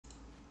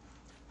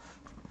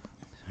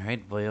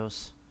Alright,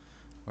 boyos.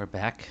 We're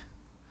back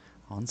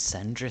on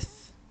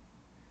Sendrith.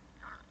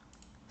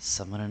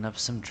 Summoning up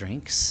some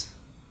drinks.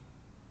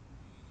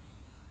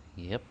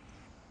 Yep.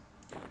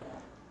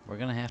 We're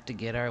gonna have to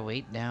get our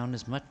weight down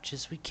as much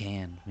as we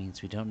can.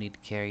 Means we don't need to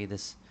carry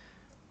this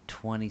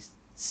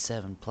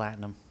 27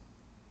 platinum.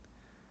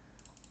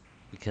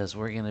 Because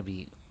we're gonna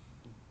be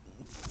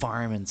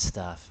farming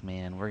stuff,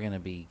 man. We're gonna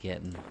be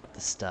getting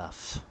the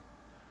stuff.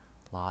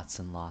 Lots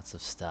and lots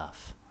of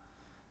stuff.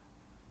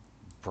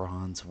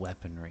 Bronze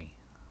weaponry.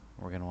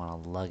 We're gonna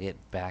want to lug it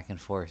back and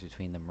forth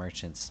between the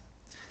merchants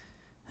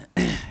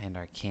and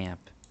our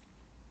camp.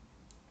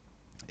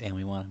 And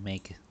we want to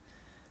make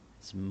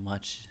as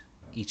much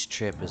each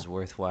trip as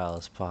worthwhile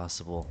as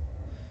possible.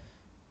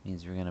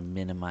 Means we're gonna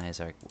minimize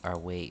our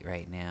weight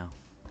right now.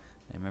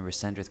 I remember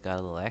Sendrith got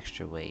a little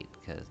extra weight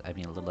a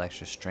little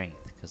extra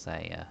strength because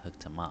I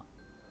hooked him up.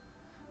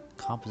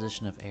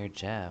 Composition of air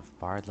jav,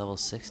 bard level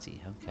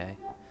 60. Okay.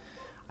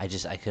 I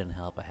couldn't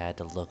help. I had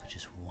to look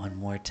just one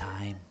more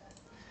time.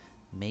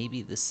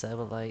 Maybe the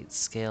Sebelite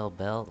scale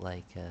belt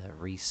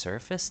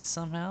resurfaced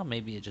somehow.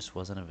 Maybe it just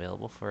wasn't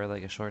available for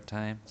like a short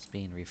time. It's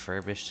being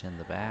refurbished in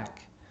the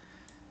back.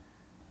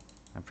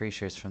 I'm pretty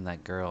sure it's from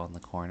that girl in the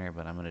corner,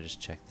 but I'm gonna just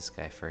check this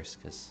guy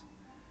first because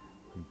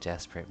I'm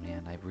desperate,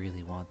 man. I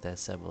really want that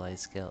Sebelite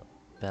scale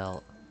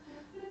belt.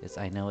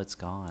 I know it's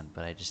gone,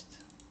 but I just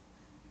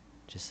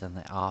on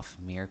the off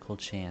miracle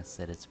chance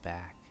that it's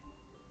back.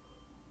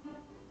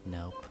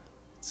 Nope,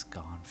 it's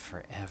gone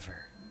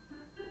forever.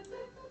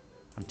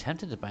 I'm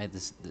tempted to buy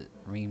the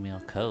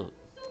ringmail coat,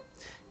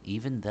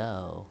 even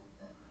though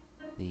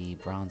the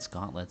bronze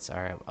gauntlets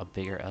are a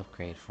bigger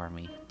upgrade for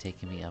me,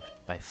 taking me up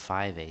by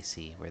 5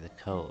 AC, where the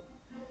coat,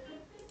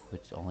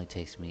 which only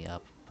takes me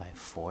up by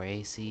 4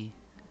 AC,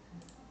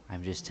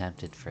 I'm just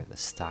tempted for the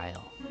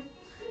style.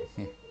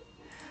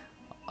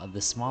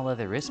 The small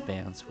leather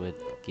wristbands would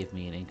give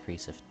me an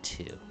increase of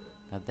 2.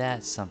 Now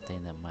that's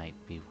something that might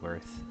be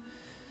worth.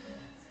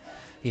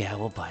 Yeah,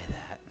 we'll buy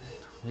that.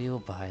 We will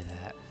buy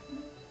that.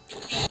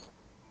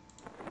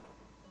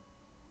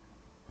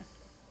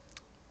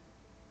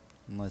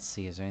 And let's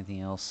see, is there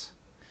anything else?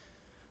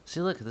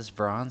 See, look at this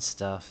bronze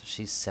stuff.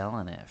 She's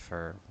selling it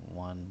for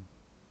 1,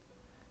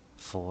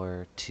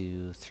 4,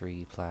 2,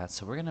 3 plats.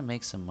 So we're gonna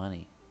make some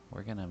money.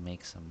 We're gonna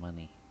make some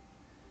money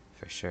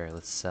for sure.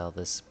 Let's sell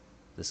this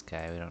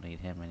guy. We don't need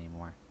him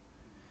anymore.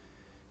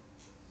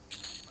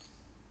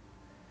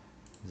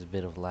 There's a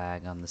bit of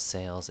lag on the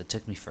sales. It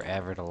took me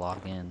forever to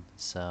log in,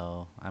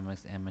 so I'm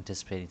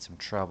anticipating some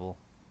trouble.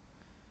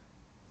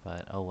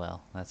 But oh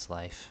well, that's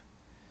life.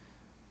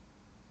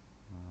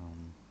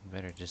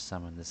 Better just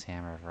summon this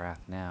Hammer of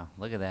Wrath now.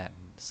 Look at that.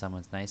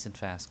 Summons nice and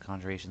fast.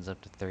 Conjuration's up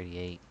to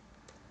 38.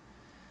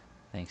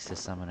 Thanks to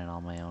summoning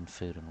all my own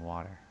food and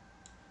water.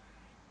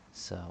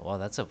 So, well,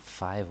 that's a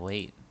 5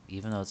 weight.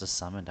 Even though it's a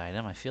summoned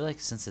item, I feel like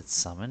since it's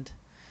summoned,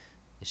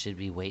 it should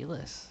be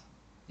weightless.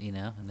 You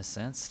know, in a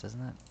sense,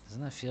 doesn't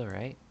that feel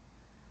right?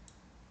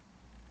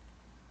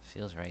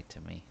 Feels right to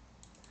me.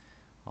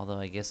 Although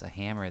I guess a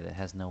hammer that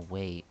has no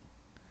weight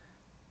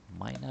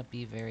might not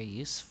be very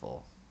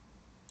useful.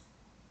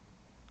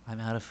 I'm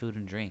out of food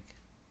and drink.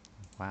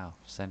 Wow,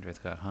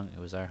 Sendrith got hungry. It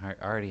was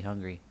already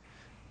hungry.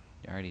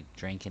 He already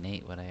drank and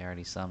ate what I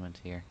already summoned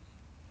here.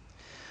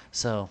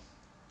 So,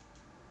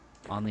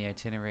 on the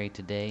itinerary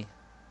today,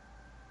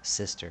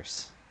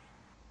 sisters.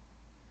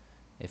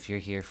 If you're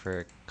here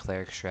for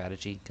cleric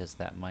strategy, because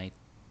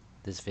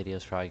this video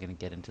is probably going to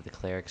get into the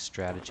cleric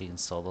strategy and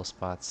solo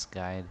spots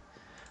guide.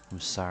 I'm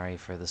sorry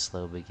for the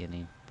slow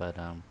beginning, but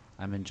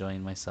I'm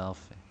enjoying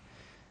myself,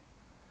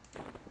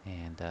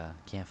 and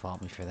can't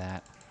fault me for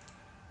that.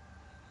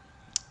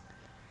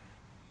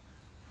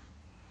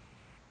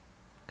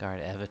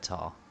 Guard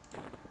Evitol.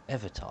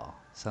 Evitol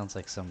sounds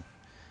like some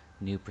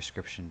new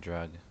prescription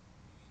drug.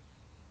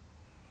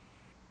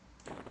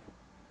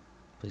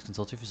 Please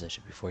consult your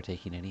physician before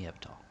taking any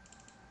Evitol.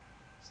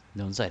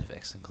 Known side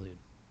effects include.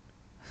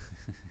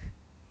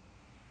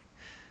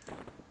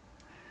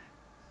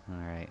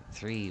 Alright,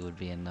 3 would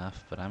be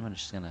enough, but I'm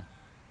just gonna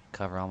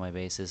cover all my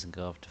bases and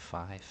go up to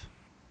 5.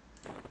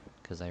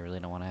 Because I really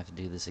don't want to have to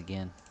do this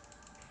again.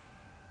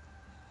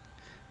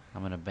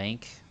 I'm gonna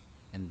bank,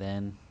 and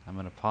then I'm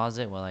gonna pause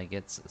it while I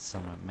get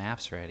some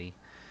maps ready,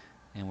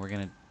 and we're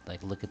gonna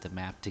look at the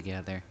map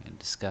together and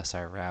discuss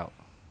our route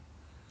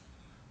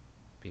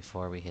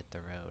before we hit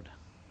the road.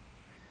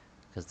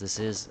 Because this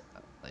is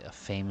a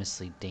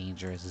famously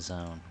dangerous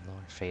zone,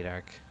 Lower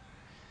Fadark.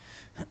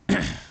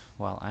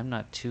 Well, I'm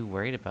not too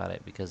worried about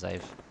it because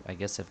I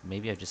guess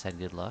maybe I've just had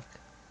good luck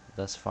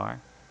thus far.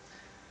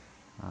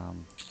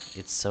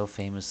 It's so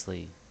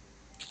famously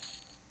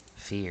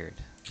feared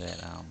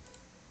that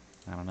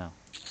I don't know.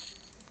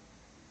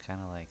 Kind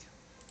of like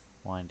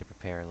wanting to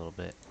prepare a little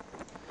bit.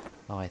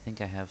 Oh, I think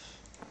I have.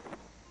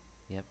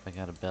 Yep, I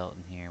got a belt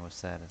in here.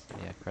 What's that?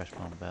 Yeah, crushed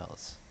bone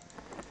belts.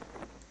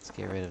 Let's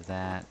get rid of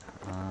that.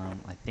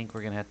 I think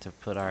we're gonna have to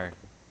put our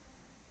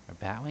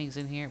bat wings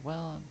in here.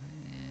 Well,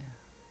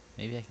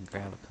 maybe I can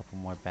grab a couple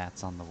more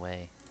bats on the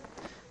way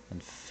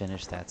and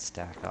finish that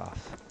stack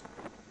off.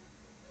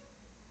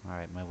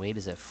 Alright, my weight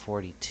is at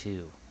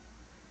 42.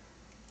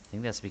 I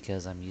think that's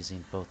because I'm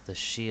using both the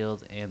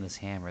shield and this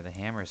hammer. The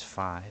hammer is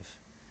 5,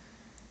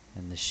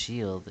 and the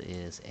shield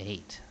is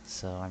 8.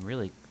 So I'm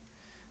really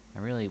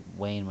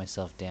weighing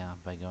myself down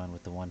by going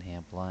with the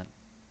one-hand blunt.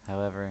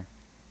 However,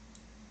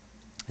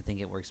 I think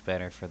it works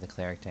better for the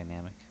cleric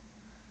dynamic.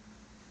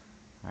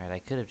 Alright, I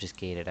could have just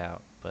gated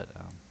out, but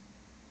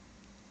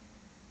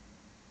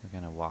we're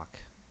gonna walk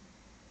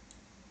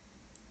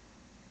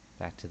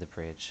back to the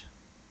bridge.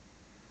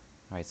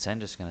 Alright, so I'm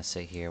just gonna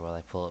sit here while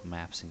I pull up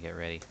maps and get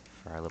ready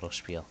for our little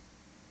spiel.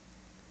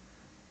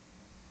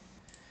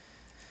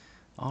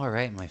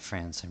 Alright, my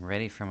friends, I'm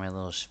ready for my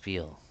little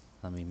spiel.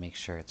 Let me make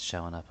sure it's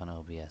showing up on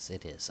OBS.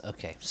 It is.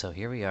 Okay, so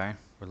here we are.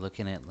 We're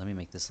looking at, let me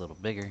make this a little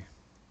bigger.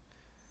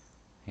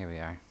 Here we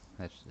are.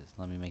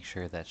 Let me make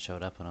sure that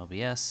showed up on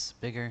OBS.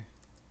 Bigger.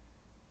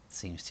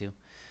 Seems to.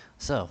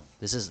 So,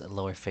 this is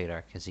Lower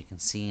Fadark. As you can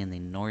see in the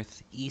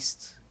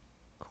northeast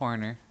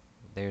corner,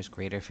 there's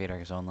Greater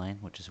Fadark Zone Line,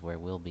 which is where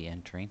we'll be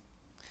entering.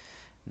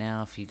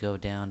 Now, if you go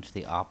down to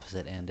the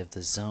opposite end of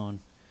the zone,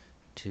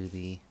 to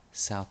the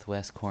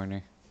southwest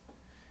corner,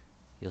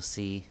 you'll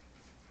see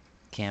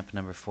camp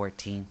number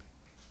 14.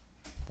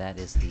 That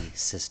is the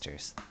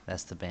sisters.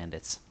 That's the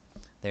bandits.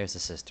 There's the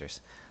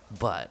sisters.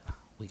 But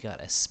we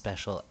got a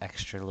special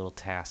extra little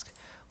task.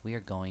 We are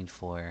going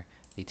for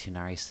the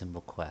Tunare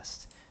symbol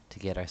quest to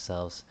get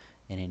ourselves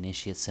an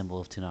initiate symbol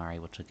of Tunare,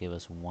 which will give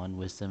us 1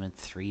 wisdom and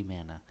 3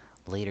 mana,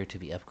 later to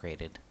be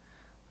upgraded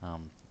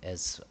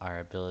as our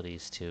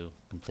abilities to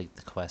complete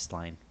the quest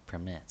line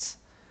permits.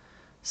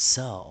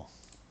 So,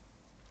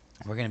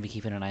 we're going to be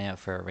keeping an eye out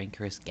for a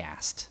rancorous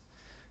ghast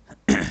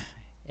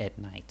at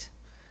night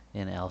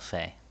in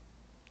Lfay.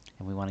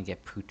 And we want to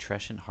get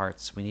putrescent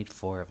hearts. We need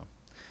 4 of them.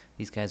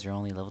 These guys are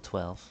only level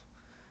 12,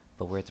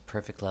 but we're at the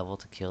perfect level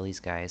to kill these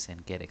guys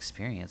and get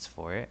experience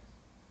for it,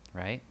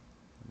 right?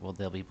 Well,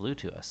 they'll be blue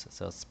to us,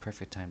 so it's the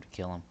perfect time to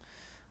kill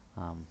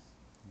them.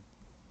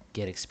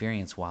 Get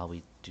experience while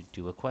we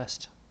do a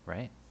quest,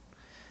 right?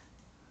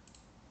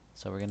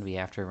 So we're going to be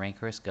after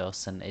rancorous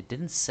ghosts, and it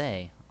didn't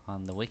say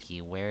on the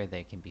wiki where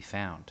they can be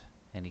found.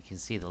 And you can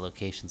see the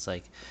locations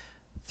like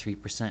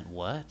 3%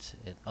 what?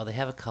 Oh, they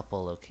have a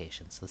couple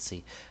locations. Let's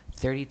see.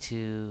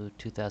 32,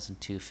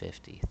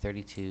 2,250.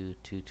 32,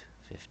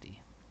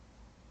 250.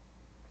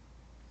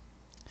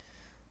 I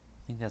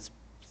think that's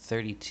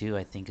 32,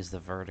 I think, is the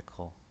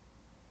vertical.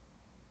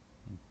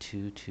 And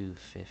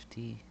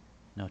 2,250?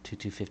 No,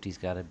 2,250's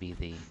got to be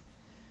the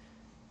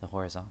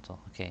horizontal.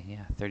 Okay,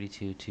 yeah,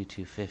 32,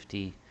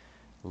 2,250.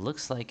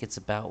 Looks like it's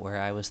about where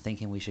I was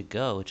thinking we should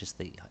go, which is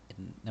the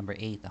number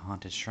 8, the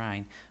Haunted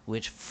Shrine,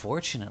 which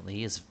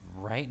fortunately is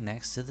right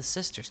next to the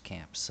Sisters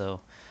camp. So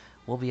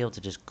we'll be able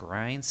to just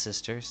grind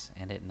Sisters,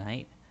 and at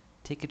night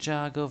take a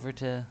jog over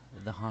to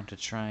the Haunted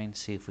Shrine,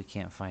 see if we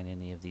can't find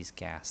any of these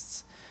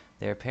ghasts.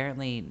 They're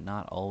apparently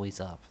not always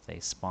up. They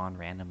spawn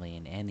randomly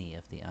in any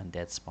of the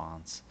undead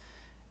spawns,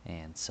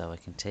 and so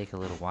it can take a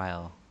little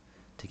while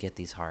to get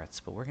these hearts,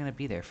 but we're going to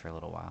be there for a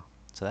little while.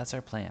 So that's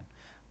our plan.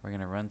 We're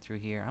going to run through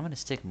here. I'm going to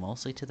stick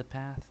mostly to the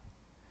path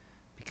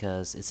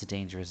because it's a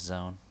dangerous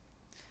zone.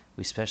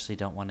 We especially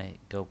don't want to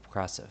go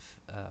across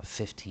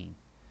 15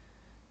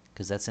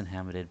 because that's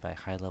inhabited by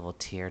high-level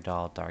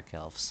Teardal Dark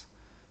Elves.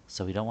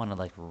 So we don't want to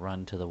like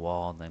run to the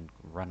wall and then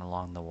run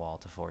along the wall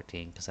to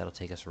 14 because that'll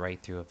take us right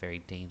through a very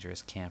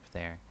dangerous camp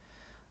there.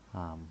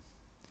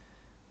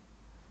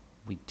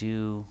 We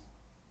do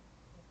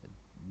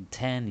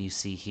 10 you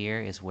see here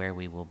is where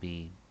we will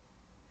be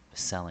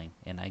selling,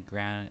 and I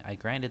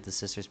grinded the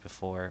sisters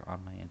before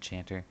on my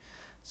enchanter,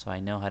 so I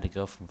know how to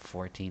go from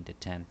 14 to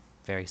 10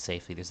 very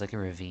safely. There's like a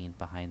ravine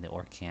behind the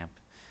orc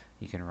camp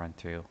you can run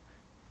through,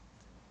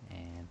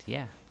 and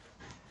yeah,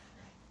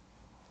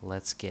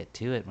 let's get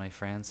to it, my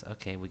friends.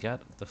 Okay, we got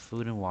the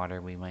food and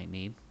water we might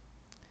need,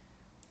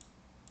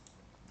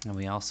 and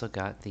we also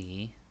got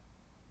the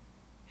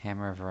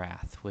Hammer of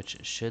Wrath, which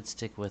should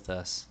stick with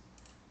us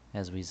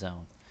as we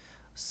zone.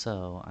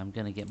 So I'm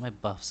gonna get my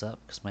buffs up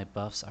because my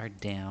buffs are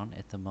down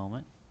at the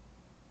moment.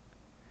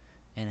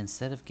 And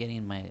instead of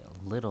getting my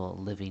little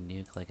living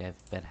nuke like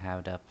I've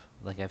had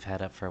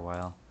up for a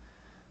while,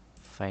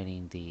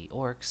 fighting the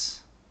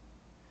orcs,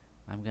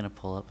 I'm gonna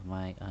pull up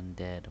my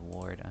undead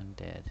ward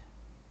undead.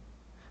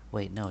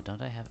 Wait, no,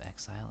 don't I have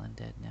exile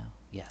undead now?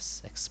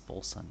 Yes,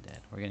 expulse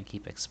undead. We're gonna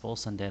keep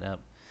expulse undead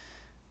up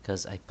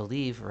because I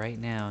believe right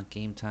now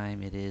game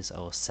time it is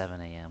 7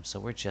 a.m. So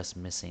we're just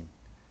missing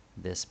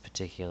this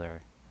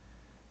particular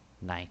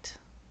night.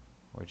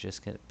 We're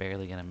just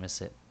barely gonna miss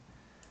it.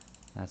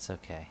 That's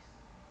okay.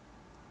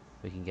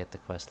 We can get the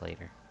quest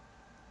later.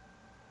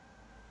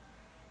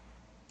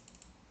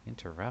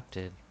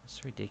 Interrupted?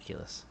 It's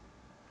ridiculous.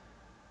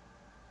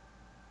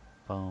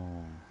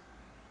 Boom.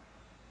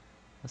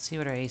 Let's see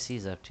what our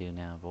AC's up to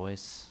now,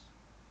 boys.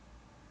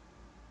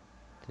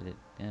 Did it?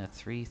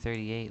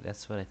 338.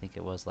 That's what I think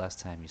it was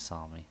last time you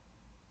saw me.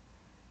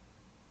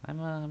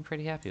 I'm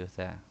pretty happy with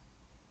that.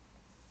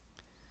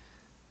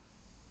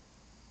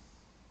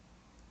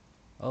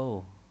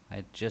 Oh,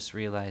 I just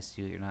realized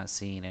you're not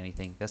seeing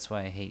anything. That's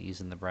why I hate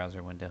using the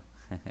browser window.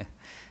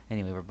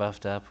 Anyway, we're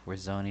buffed up. We're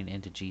zoning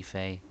into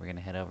Gfay. We're going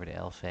to head over to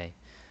Lfay.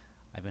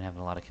 I've been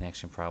having a lot of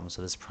connection problems,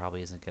 so this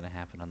probably isn't going to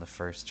happen on the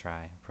first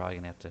try. I'm probably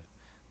going to have to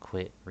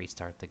quit,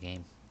 restart the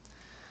game.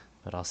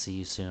 But I'll see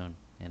you soon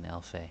in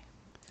Lfay.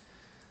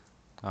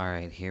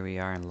 Alright, here we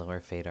are in Lower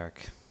Fadark.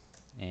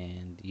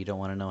 And you don't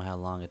want to know how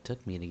long it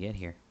took me to get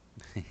here.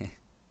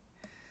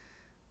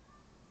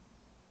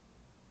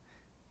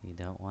 You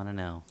don't want to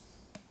know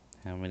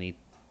how many...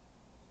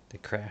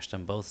 It crashed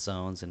on both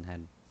zones and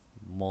had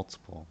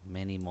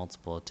many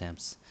multiple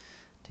attempts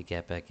to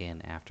get back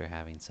in after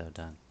having so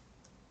done.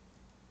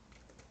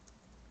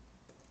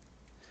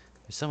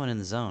 There's someone in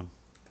the zone.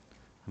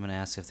 I'm gonna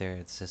ask if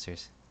they're the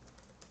sisters.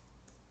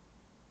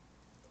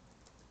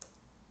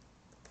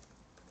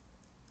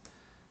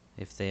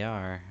 If they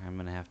are, I'm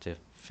gonna have to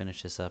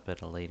finish this up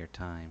at a later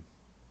time,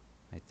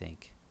 I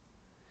think.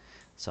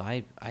 So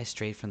I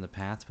strayed from the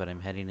path, but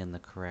I'm heading in the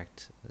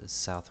correct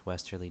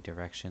southwesterly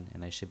direction,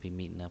 and I should be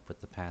meeting up with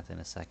the path in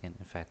a second.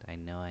 In fact, I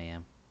know I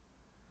am.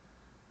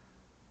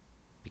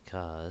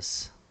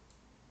 Because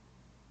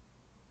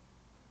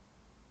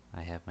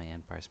I have my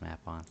NParse map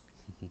on.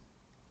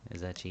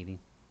 Is that cheating?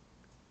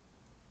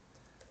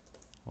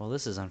 Well,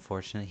 this is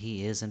unfortunate.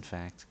 He is, in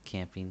fact,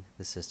 camping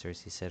the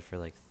sisters, he said, for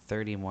like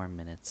 30 more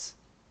minutes.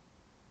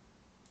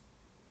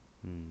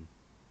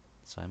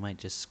 So I might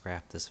just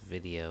scrap this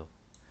video,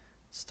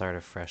 start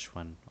a fresh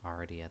one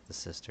already at the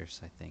sisters,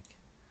 I think.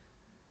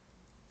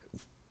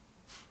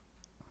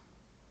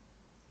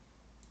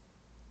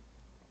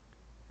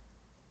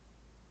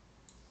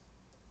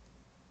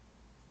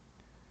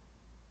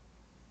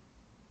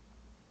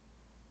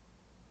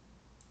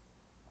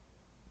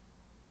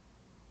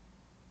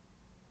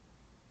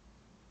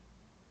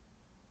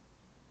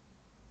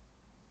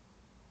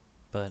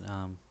 But,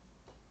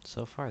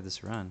 so far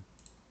this run...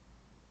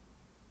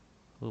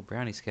 Ooh,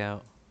 Brownie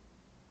Scout.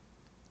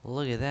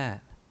 Look at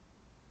that.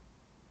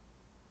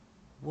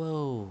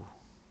 Whoa.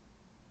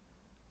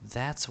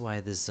 That's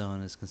why this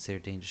zone is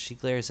considered dangerous. She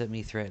glares at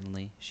me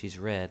threateningly. She's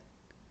red.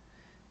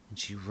 And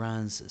she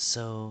runs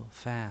so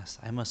fast.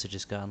 I must have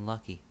just gotten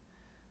lucky.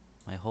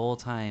 My whole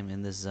time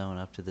in this zone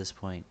up to this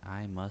point,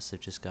 I must have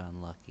just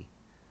gotten lucky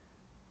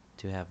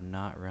to have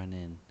not run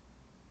in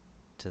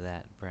to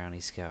that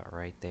Brownie Scout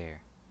right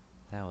there.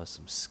 That was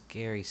some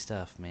scary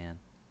stuff, man.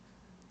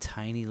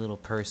 Tiny little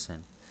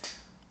person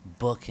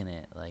booking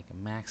it like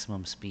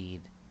maximum speed,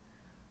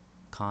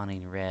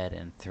 conning red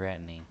and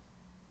threatening.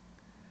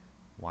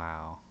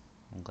 Wow,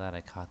 I'm glad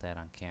I caught that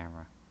on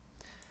camera.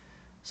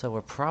 So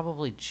we're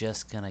probably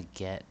just gonna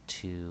get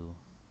to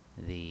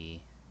the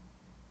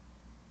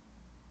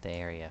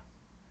area.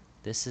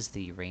 This is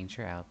the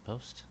ranger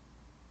outpost.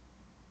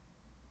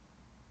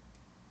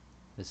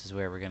 This is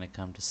where we're gonna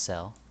come to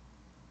sell.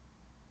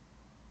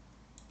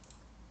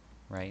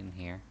 Right in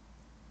here.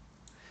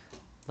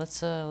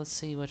 Let's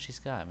see what she's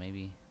got.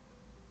 Maybe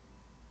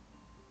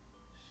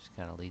she's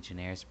got a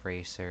Legionnaire's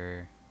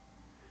bracer.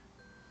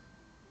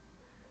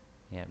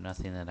 Yep,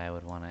 nothing that I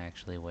would want to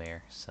actually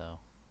wear, so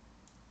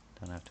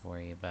don't have to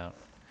worry about.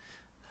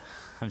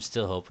 I'm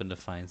still hoping to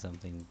find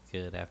something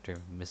good after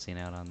missing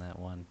out on that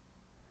one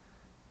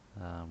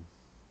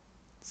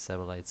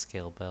Sebelite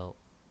scale belt.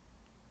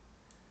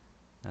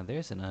 Now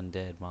there's an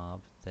undead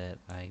mob that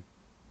I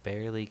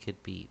barely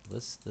could beat.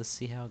 Let's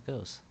see how it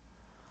goes.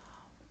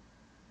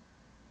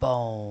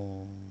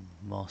 Boom!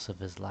 Most of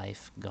his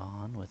life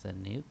gone with a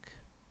nuke.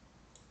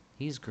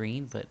 He's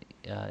green, but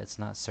it's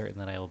not certain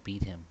that I will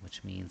beat him,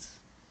 which means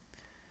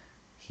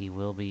he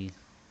will be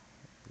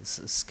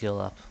skill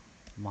up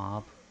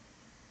mob,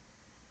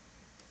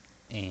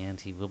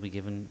 and he will be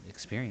given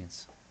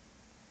experience.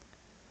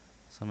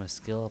 So I'm gonna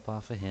skill up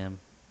off of him.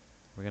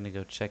 We're gonna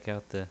go check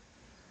out the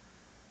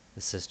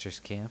sisters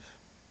camp.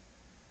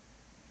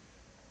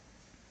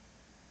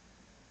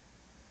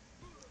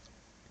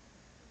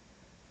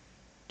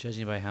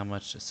 Judging by how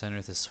much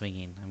Sendrith is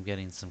swinging, I'm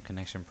getting some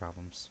connection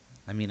problems.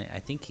 I mean, I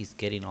think he's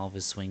getting all of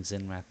his swings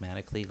in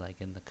mathematically,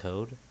 like in the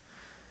code,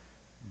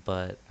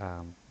 but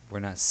we're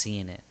not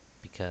seeing it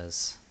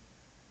because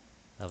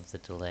of the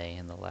delay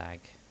and the lag.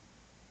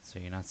 So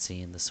you're not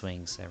seeing the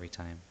swings every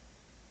time.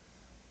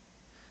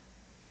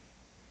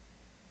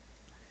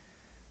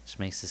 Which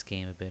makes this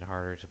game a bit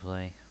harder to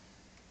play.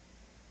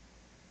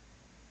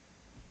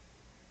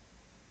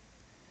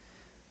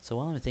 So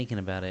while I'm thinking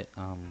about it,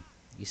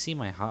 you see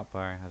my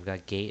hotbar. I've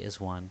got Gate is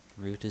 1,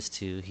 Root is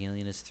 2,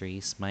 Healing is 3,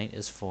 Smite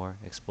is 4,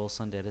 Expulse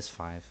Undead is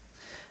 5.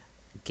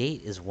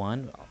 Gate is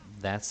 1,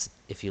 that's,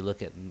 if you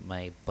look at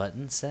my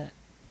button set,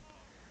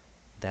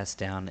 that's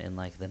down in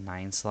like the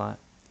 9 slot.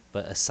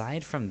 But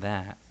aside from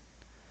that,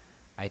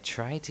 I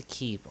try to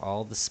keep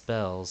all the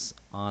spells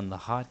on the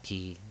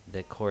hotkey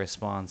that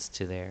corresponds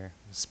to their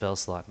spell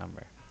slot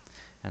number.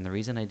 And the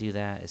reason I do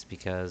that is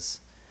because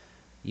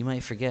you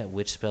might forget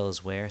which spell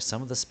is where.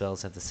 Some of the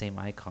spells have the same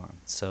icon.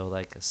 So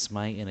like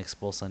Smite and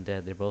Expulse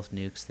Undead, they're both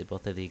nukes. They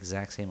both have the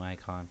exact same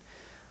icon.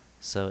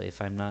 So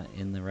if I'm not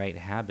in the right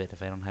habit,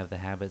 if I don't have the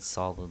habit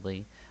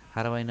solidly,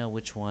 How do I know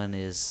which one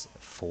is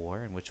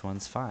 4 and which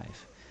one's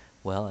 5?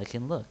 Well, I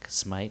can look.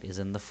 Smite is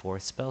in the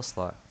 4th spell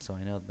slot, so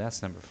I know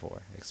that's number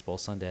 4.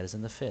 Expulse Undead is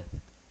in the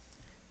 5th.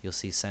 You'll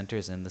see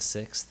Center's in the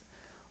 6th.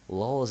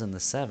 Lull is in the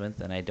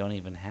 7th, and I don't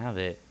even have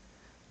it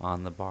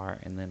on the bar.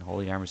 And then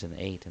Holy Armor's in the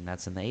 8th, and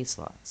that's in the 8th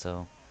slot.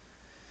 So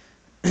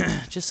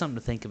just something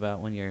to think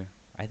about when you're...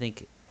 I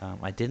think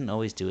I didn't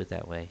always do it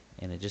that way,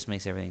 and it just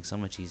makes everything so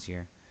much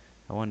easier.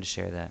 I wanted to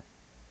share that.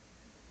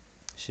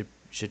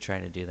 Should try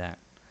to do that.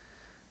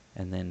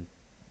 And then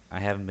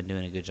I haven't been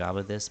doing a good job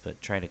of this, but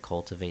try to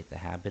cultivate the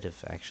habit of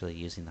actually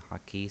using the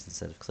hotkeys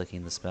instead of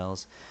clicking the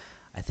spells.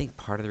 I think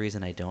part of the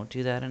reason I don't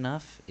do that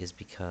enough is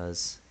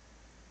because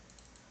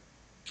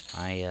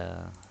I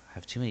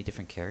have too many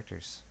different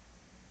characters.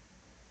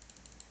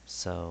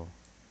 So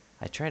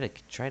I try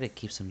to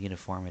keep some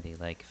uniformity.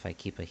 Like if I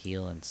keep a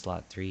heal in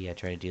slot 3, I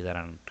try to do that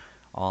on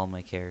all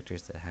my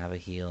characters that have a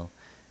heal,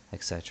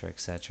 etc.,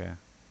 etc.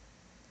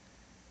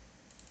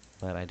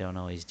 But I don't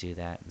always do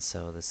that, and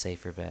so the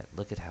safer bet...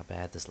 Look at how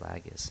bad this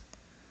lag is.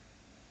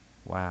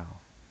 Wow.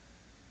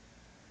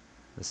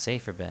 The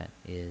safer bet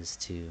is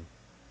to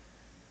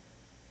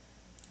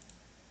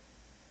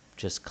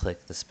just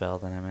click the spell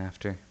that I'm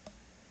after.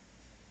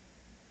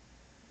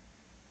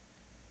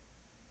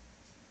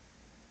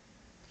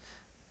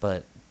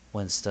 But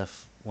when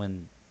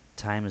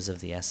time is of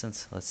the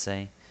essence, let's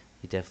say,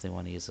 you definitely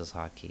want to use those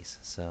hotkeys.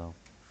 So,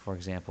 for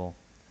example,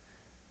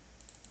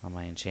 on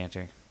my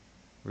enchanter,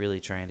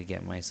 really trying to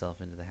get myself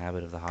into the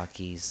habit of the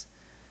hotkeys.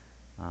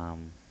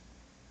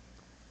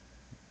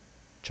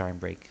 Charm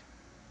break.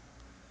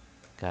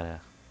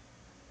 Gotta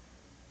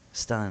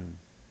stun,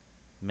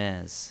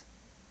 mez,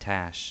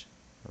 tash,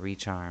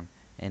 recharm,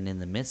 and in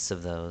the midst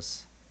of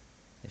those,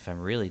 if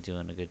I'm really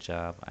doing a good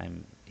job,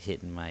 I'm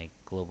hitting my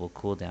global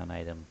cooldown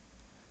item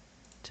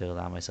to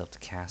allow myself to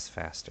cast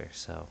faster.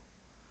 So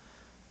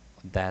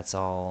that's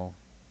all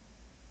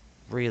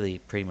really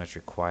pretty much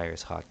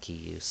requires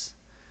hotkey use.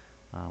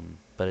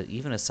 But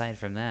even aside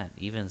from that,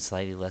 even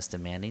slightly less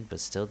demanding, but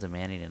still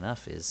demanding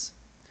enough, is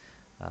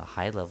my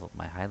high level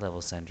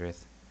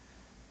Sendrith.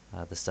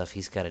 The stuff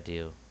he's got to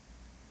do.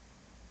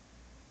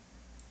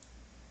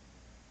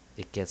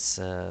 It gets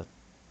to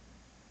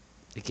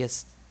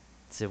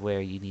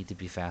where you need to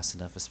be fast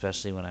enough,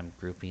 especially when I'm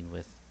grouping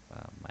with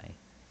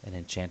an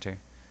enchanter.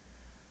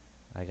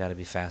 I got to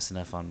be fast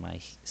enough on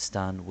my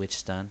stun. Which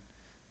stun?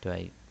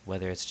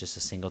 Whether it's just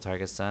a single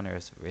target stun or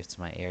if it's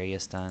my area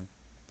stun.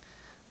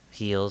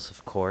 Heals,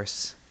 of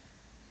course.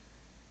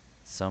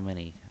 So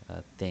many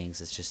things.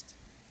 It's just,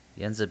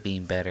 it ends up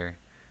being better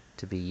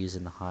to be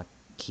using the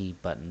hotkey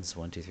buttons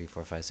 1, 2, 3,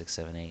 4, 5, 6,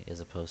 7, 8 as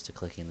opposed to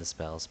clicking the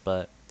spells.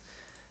 But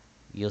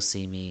you'll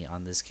see me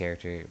on this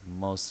character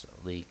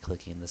mostly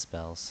clicking the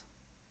spells.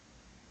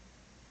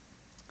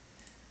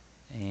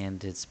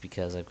 And it's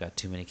because I've got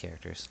too many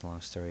characters,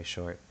 long story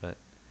short. But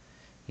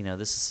you know,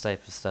 this is the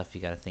type of stuff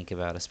you got to think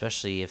about,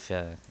 especially if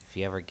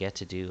you ever get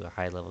to do a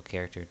high level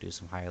character, do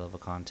some higher level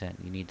content.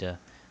 You need to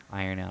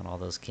iron out all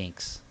those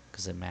kinks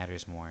because it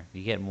matters more.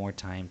 You get more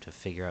time to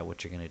figure out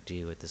what you're going to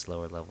do at this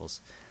lower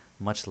levels,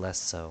 much less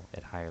so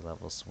at higher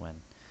levels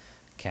when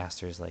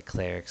casters like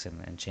clerics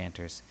and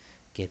enchanters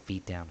get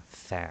beat down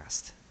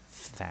fast,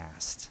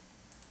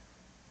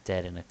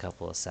 dead in a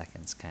couple of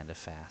seconds, kind of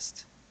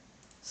fast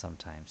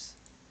sometimes.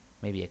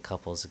 Maybe a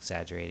couple is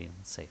exaggerating,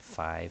 let's say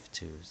 5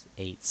 to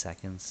 8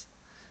 seconds.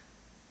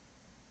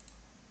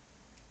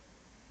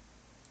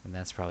 And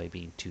that's probably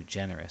being too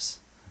generous.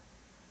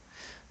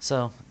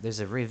 So,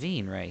 there's a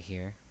ravine right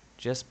here,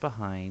 just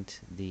behind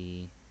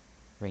the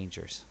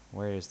rangers.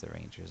 Where is the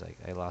rangers?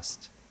 I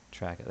lost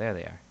track of... There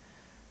they are.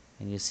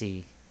 And you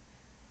see,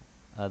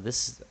 I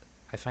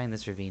find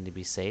this ravine to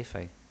be safe.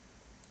 I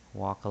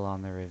walk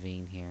along the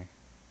ravine here.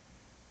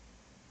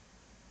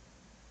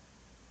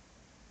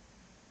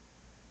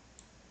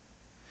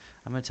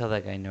 I'm going to tell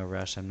that guy no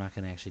rush. I'm not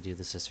going to actually do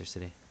the sister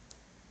city.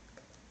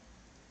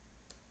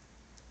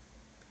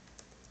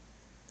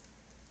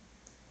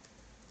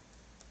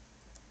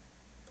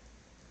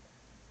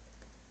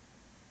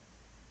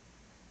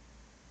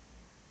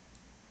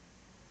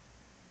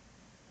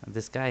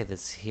 This guy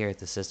that's here at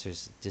the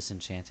sister's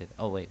disenchanted.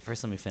 Oh wait,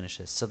 first let me finish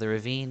this. So the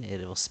ravine, it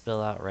will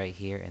spill out right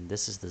here, and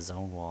this is the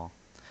zone wall.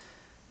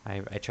 I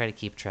try to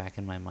keep track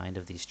in my mind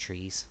of these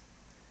trees.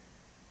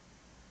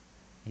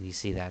 And you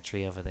see that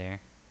tree over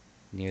there?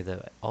 Near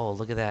the... Oh,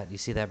 look at that. You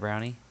see that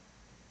brownie?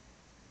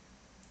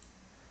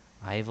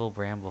 Ivel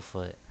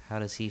Bramblefoot. How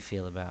does he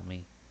feel about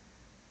me?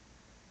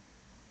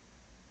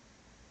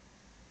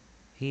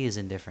 He is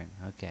indifferent.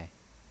 Okay.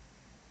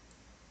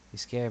 You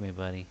scared me,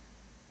 buddy.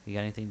 You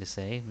got anything to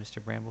say,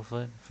 Mr.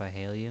 Bramblefoot, if I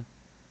hail you?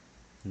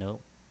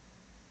 Nope.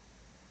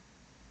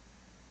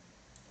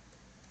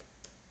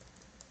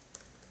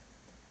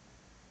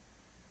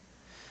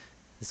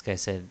 This guy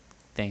said,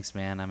 thanks,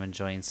 man. I'm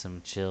enjoying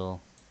some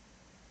chill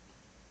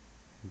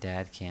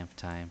dad camp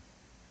time.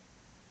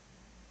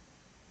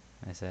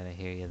 I said, I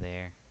hear you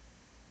there.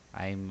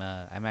 I'm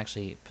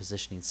actually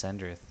positioning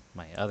Sendrith,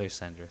 my other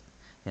Sendrith,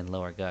 in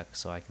lower Guck,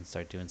 so I can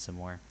start doing some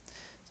more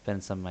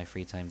Spend some of my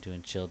free time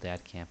doing chill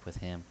dad camp with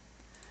him.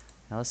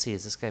 Now let's see,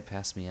 is this guy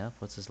past me up?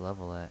 What's his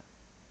level at?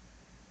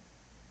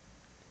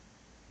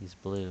 He's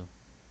blue.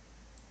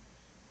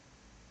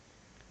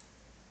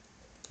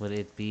 Would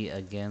it be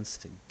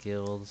against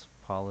guild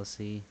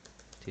policy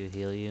to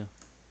heal you?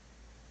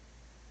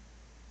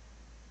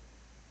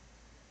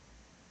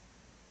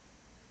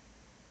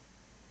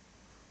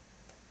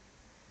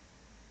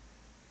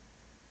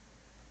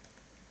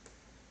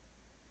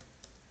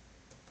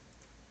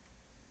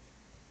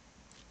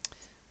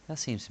 That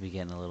seems to be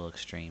getting a little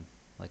extreme.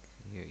 Like,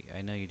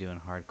 I know you're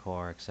doing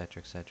hardcore,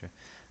 etc., etc.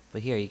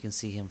 But here you can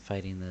see him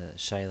fighting the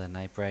Shyla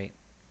Nybright.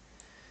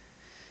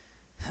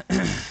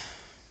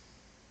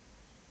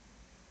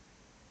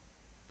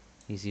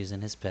 He's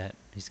using his pet.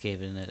 He's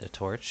giving it a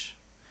torch.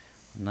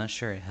 I'm not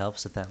sure it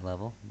helps at that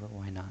level, but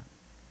why not?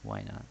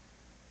 Why not?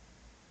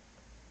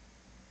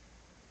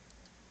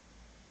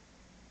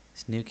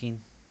 He's nuking.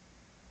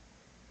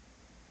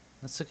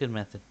 That's a good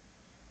method.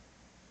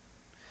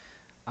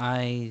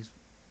 I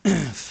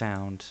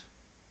found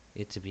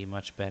it to be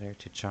much better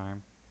to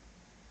charm,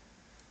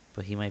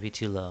 but he might be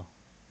too low.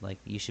 Like,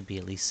 you should be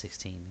at least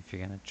 16 if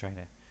you're gonna try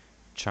to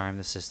charm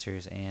the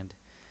sisters, and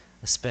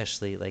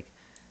especially, like,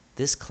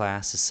 this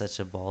class is such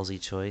a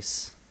ballsy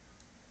choice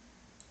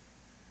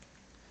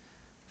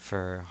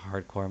for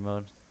hardcore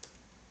mode.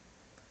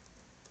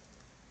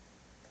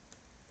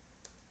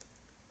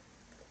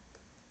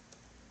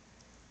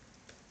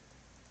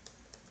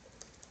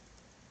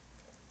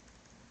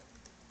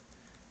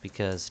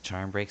 Because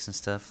charm breaks and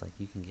stuff, like,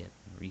 you can get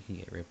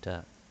ripped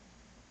up.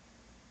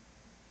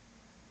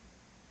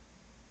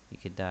 You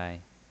could die.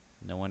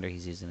 No wonder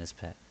he's using his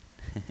pet.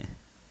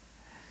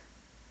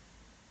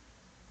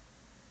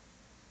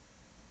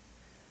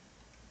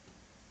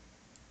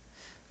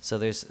 So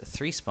there's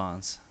 3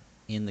 spawns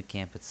in the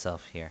camp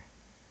itself here.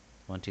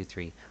 1, 2,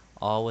 3.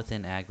 All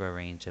within aggro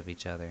range of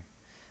each other.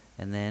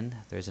 And then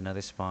there's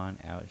another spawn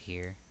out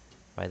here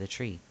by the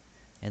tree.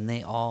 And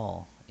they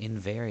all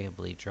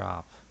invariably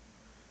drop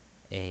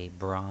a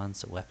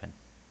bronze weapon.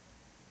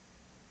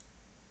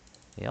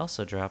 They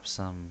also drop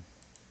some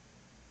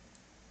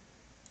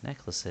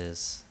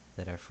necklaces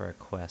that are for a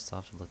quest.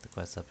 I'll have to look the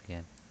quest up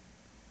again.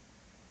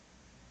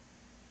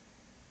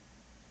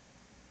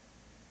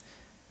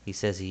 He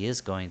says he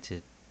is going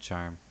to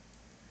charm.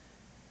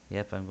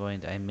 Yep, I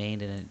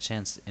mained an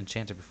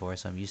enchanter before,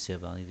 so I'm used to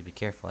it, but I'll need to be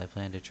careful. I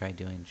plan to try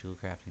doing jewel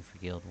crafting for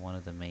guild. One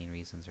of the main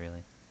reasons,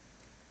 really.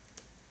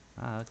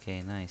 Ah,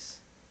 okay, nice.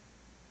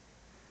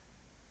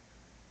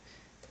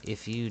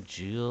 If you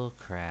jewel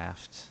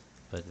craft,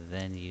 but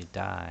then you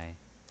die,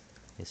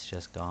 it's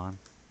just gone?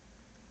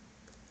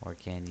 Or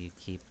can you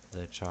keep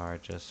the char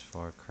just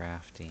for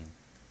crafting?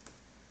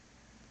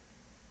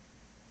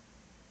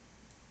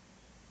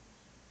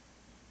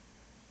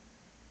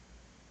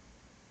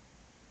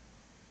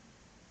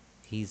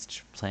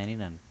 He's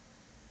planning on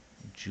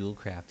jewel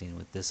crafting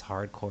with this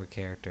hardcore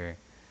character.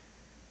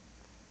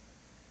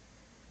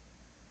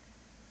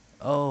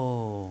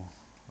 Oh,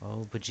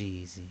 oh,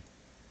 bejeezy.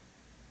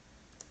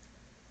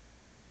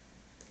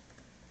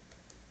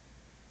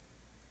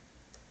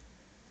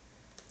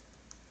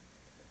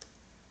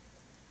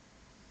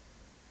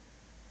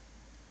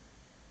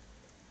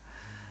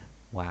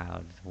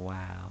 Wow,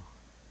 wow.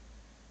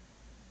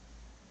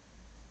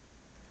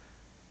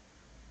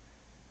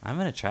 I'm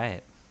gonna try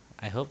it.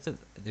 I hope that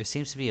there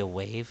seems to be a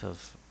wave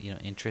of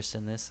interest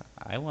in this.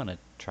 I want to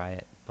try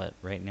it, but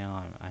right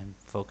now I'm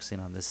focusing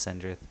on this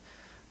Sendrith.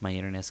 My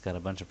internet's got a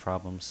bunch of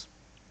problems,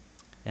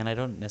 and I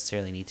don't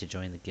necessarily need to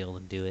join the guild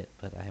and do it.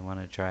 But I want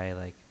to try,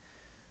 like,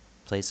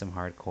 play some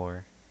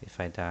hardcore. If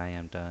I die,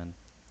 I'm done.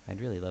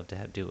 I'd really love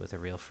to do it with a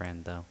real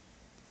friend, though.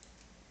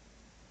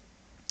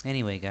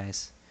 Anyway,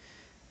 guys,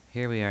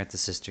 here we are at the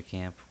sister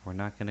camp. We're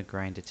not gonna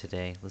grind it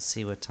today. Let's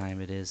see what time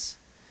it is.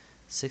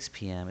 6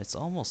 p.m. It's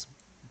almost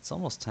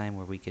time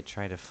where we could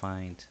try to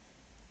find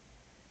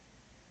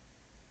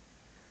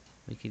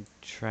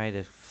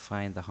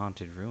the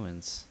haunted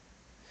ruins.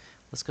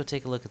 Let's go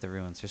take a look at the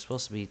ruins. They're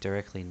supposed to be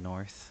directly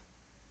north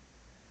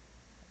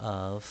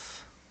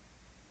of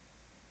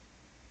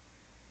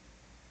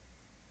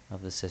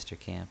the sister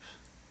camp.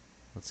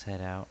 Let's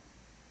head out.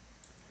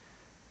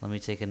 Let me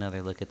take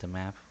another look at the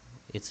map.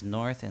 It's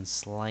north and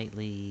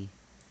slightly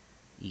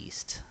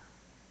east.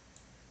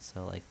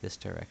 So, like, this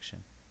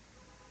direction.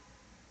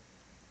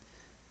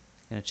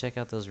 Gonna check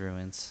out those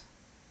ruins.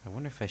 I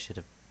wonder if I should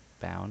have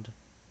bound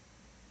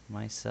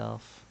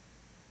myself.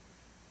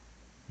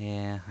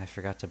 Yeah, I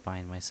forgot to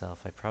bind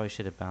myself. I probably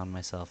should have bound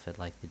myself at,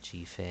 like, the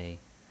Lfay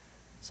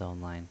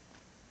zone line.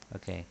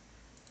 Okay.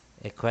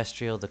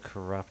 Equestrial the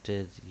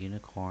Corrupted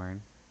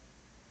Unicorn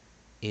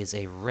is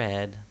a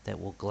red that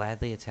will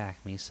gladly attack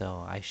me,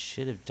 so I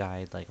should have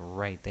died, like,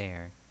 right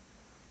there.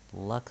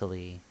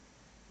 Luckily,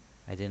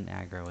 I didn't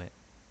aggro it.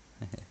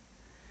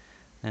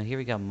 Now here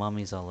we got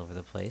mummies all over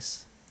the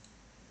place.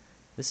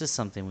 This is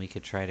something we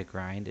could try to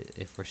grind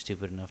if we're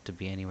stupid enough to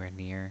be anywhere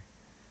near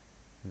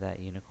that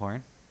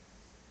unicorn.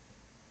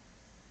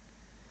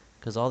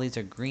 Because all these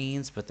are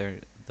greens, but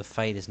the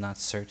fight is not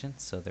certain,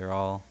 so they're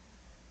all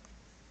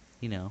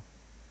you know,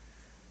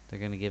 they're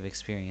gonna give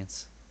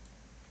experience.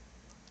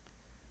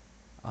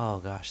 Oh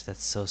gosh,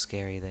 that's so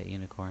scary, that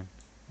unicorn.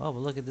 Oh, but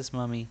look at this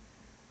mummy.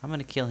 I'm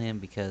gonna kill him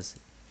because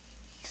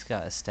he's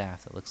got a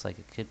staff that looks like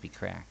it could be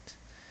cracked.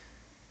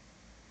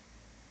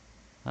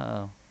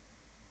 Uh-oh.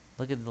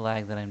 Look at the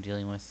lag that I'm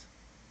dealing with.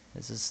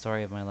 This is the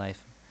story of my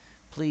life.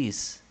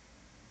 Please,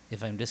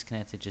 if I'm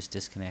disconnected, just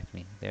disconnect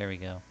me. There we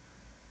go.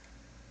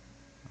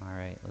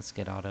 Alright, let's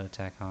get auto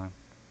attack on.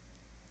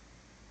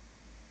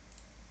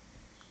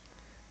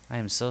 I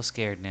am so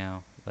scared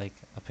now. Like,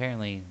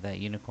 apparently that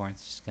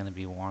unicorn's just gonna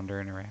be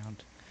wandering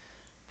around.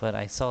 But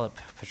I saw it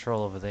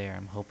patrol over there.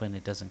 I'm hoping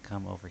it doesn't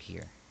come over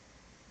here.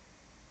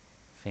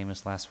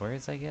 Famous last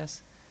words, I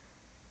guess?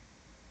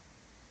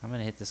 I'm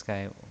gonna hit this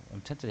guy.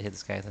 I'm tempted to hit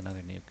this guy with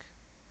another nuke.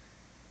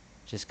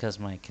 Just because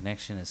my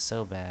connection is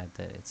so bad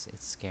that it's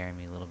scaring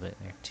me a little bit.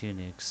 There are 2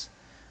 nukes.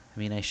 I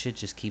mean, I should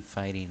just keep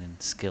fighting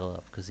and skill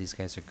up because these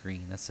guys are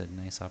green. That's a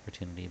nice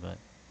opportunity, but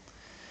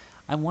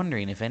I'm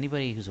wondering if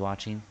anybody who's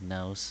watching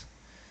knows,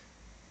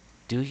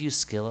 do you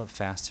skill up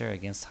faster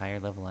against higher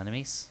level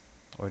enemies?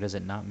 Or does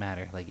it not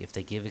matter? Like, if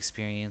they give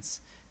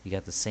experience, you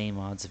got the same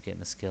odds of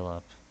getting a skill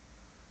up.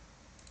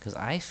 Because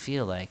I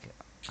feel like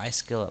I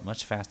skill up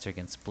much faster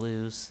against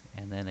blues,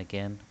 and then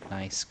again,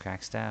 nice,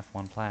 crack staff,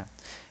 1 plat.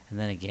 And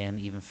then again,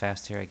 even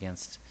faster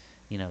against,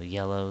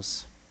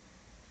 yellows,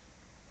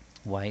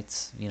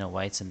 whites,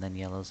 whites and then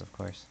yellows, of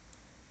course.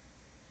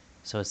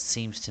 So it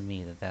seems to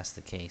me that that's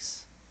the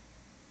case.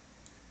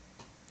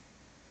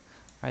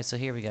 Alright, so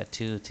here we got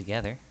 2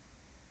 together.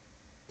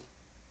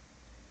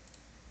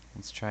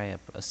 Let's try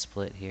a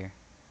split here.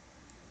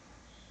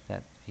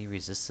 That he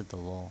resisted the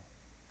lull.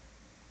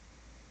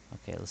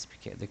 Okay, let's be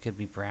careful. There could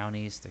be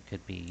brownies. There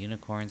could be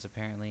unicorns,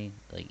 apparently.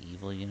 Like,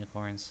 evil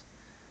unicorns.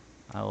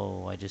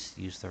 Oh, I just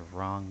used the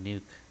wrong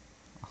nuke.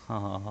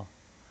 Oh,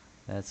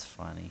 that's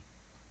funny.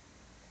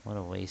 What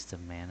a waste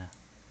of mana.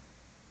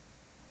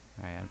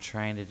 Alright, I'm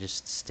trying to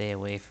just stay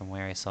away from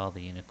where I saw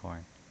the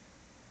unicorn.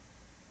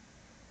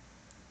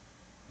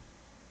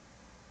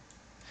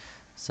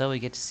 So we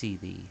get to see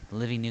the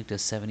living nuke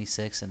does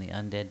 76 and the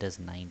undead does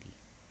 90.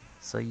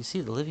 So you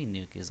see the living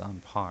nuke is on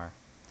par.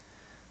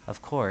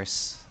 Of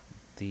course,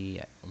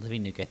 the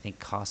living nuke I think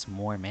costs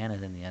more mana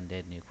than the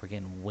undead nuke. We're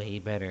getting way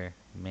better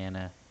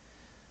mana,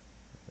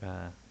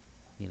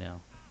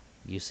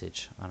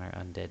 usage on our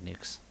undead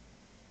nukes.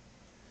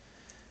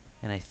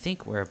 And I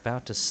think we're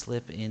about to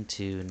slip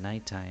into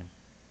nighttime.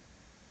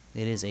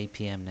 It is 8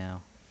 p.m.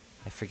 now.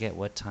 I forget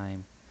what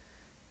time.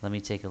 Let me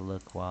take a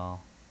look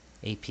while...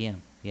 8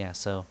 p.m. Yeah,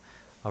 so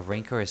a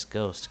rancorous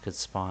ghost could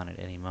spawn at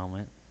any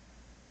moment.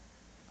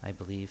 I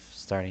believe,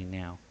 starting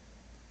now.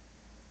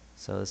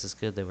 So this is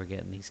good that we're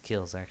getting these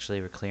kills.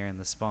 Actually, we're clearing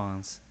the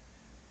spawns.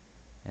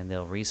 And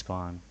they'll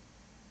respawn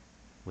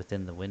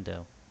within the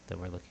window that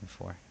we're looking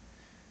for.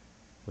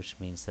 Which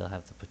means they'll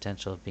have the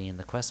potential of being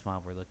the quest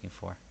mob we're looking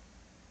for.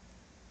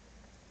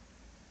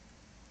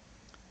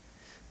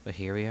 But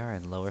here we are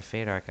in Lower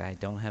Fadark. I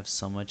don't have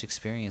so much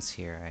experience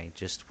here. I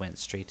just went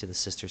straight to the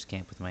Sisters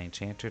camp with my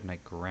enchanter and I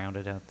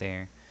grounded out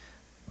there.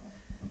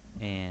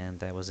 And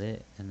that was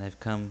it. And I've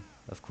come,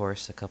 of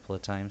course, a couple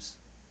of times.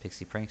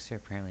 Pixie Prankster,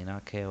 apparently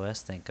not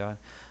KOS, thank God.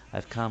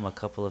 I've come a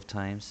couple of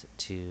times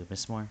to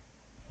Mistmore.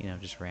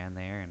 Just ran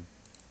there and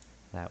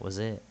that was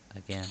it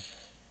again.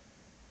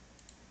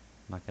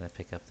 I'm not going to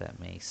pick up that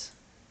mace.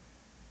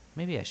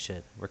 Maybe I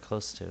should. We're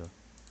close to...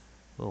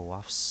 Oh,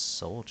 Waft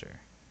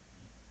Soldier.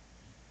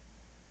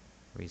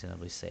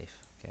 Reasonably safe.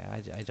 Okay,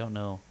 I don't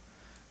know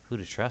who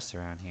to trust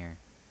around here.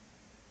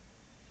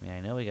 I mean, I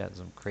know we got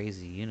some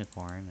crazy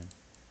unicorn and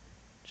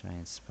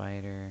giant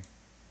spider.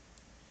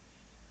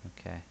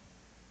 Okay.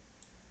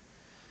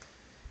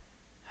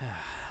 I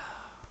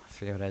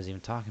forgot what I was even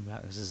talking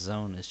about. This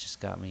zone has just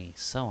got me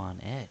so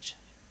on edge.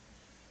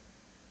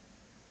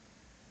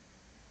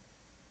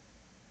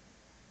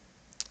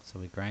 So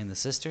we grind the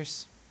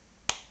sisters.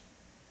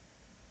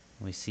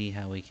 We see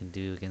how we can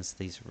do against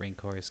these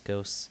rancorous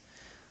ghosts.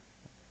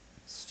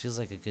 This feels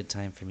like a good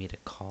time for me to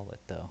call it,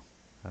 though.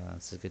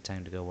 It's a good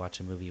time to go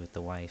watch a movie with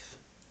the wife.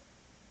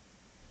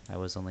 I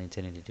was only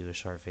intending to do a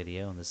short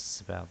video, and this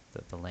is about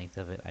the length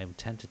of it. I'm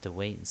tempted to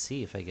wait and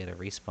see if I get a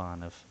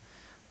respawn of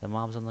the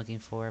mobs I'm looking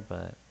for,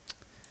 but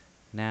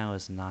now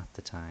is not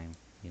the time,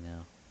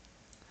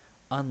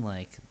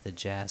 Unlike the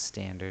jazz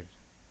standard,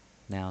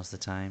 now's the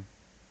time.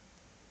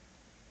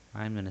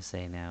 I'm going to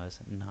say now is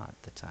not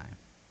the time.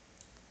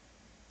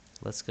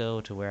 Let's go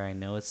to where I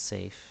know it's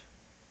safe.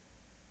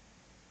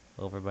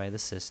 Over by the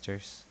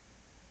sisters.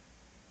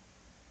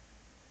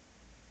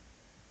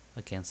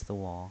 Against the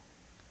wall.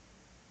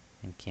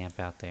 And camp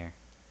out there.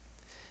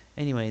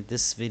 Anyway,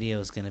 this video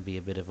is going to be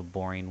a bit of a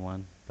boring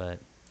one, but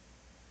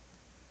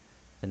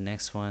the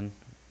next one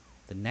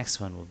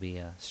will be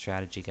a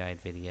strategy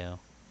guide video.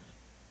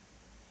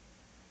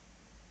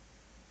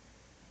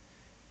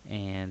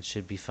 And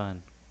should be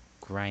fun.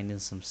 Grinding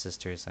some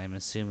sisters. I'm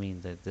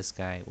assuming that this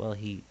guy, well,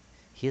 he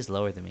is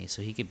lower than me,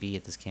 so he could be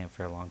at this camp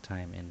for a long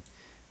time, and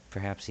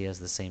perhaps he has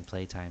the same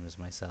playtime as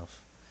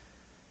myself.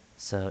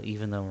 So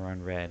even though we're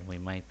on red, we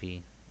might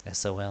be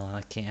SOL on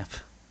a camp.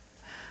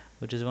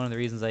 Which is one of the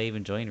reasons I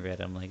even joined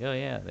red. I'm like, oh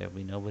yeah, there'll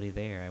be nobody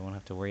there. I won't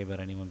have to worry about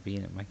anyone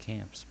being at my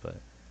camps. But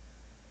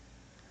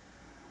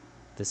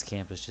this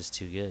camp is just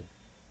too good.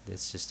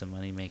 It's just a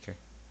money maker.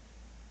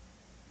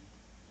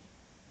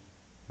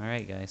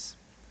 Alright guys.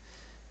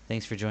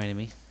 Thanks for joining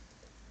me.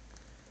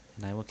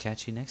 And I will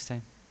catch you next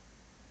time.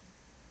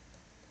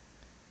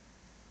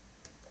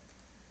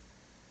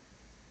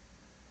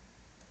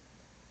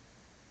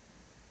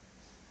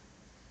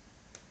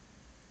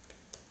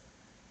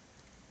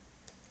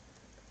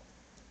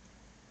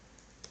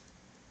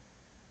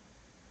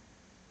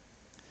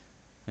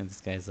 And this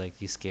guy's like,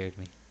 you scared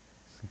me.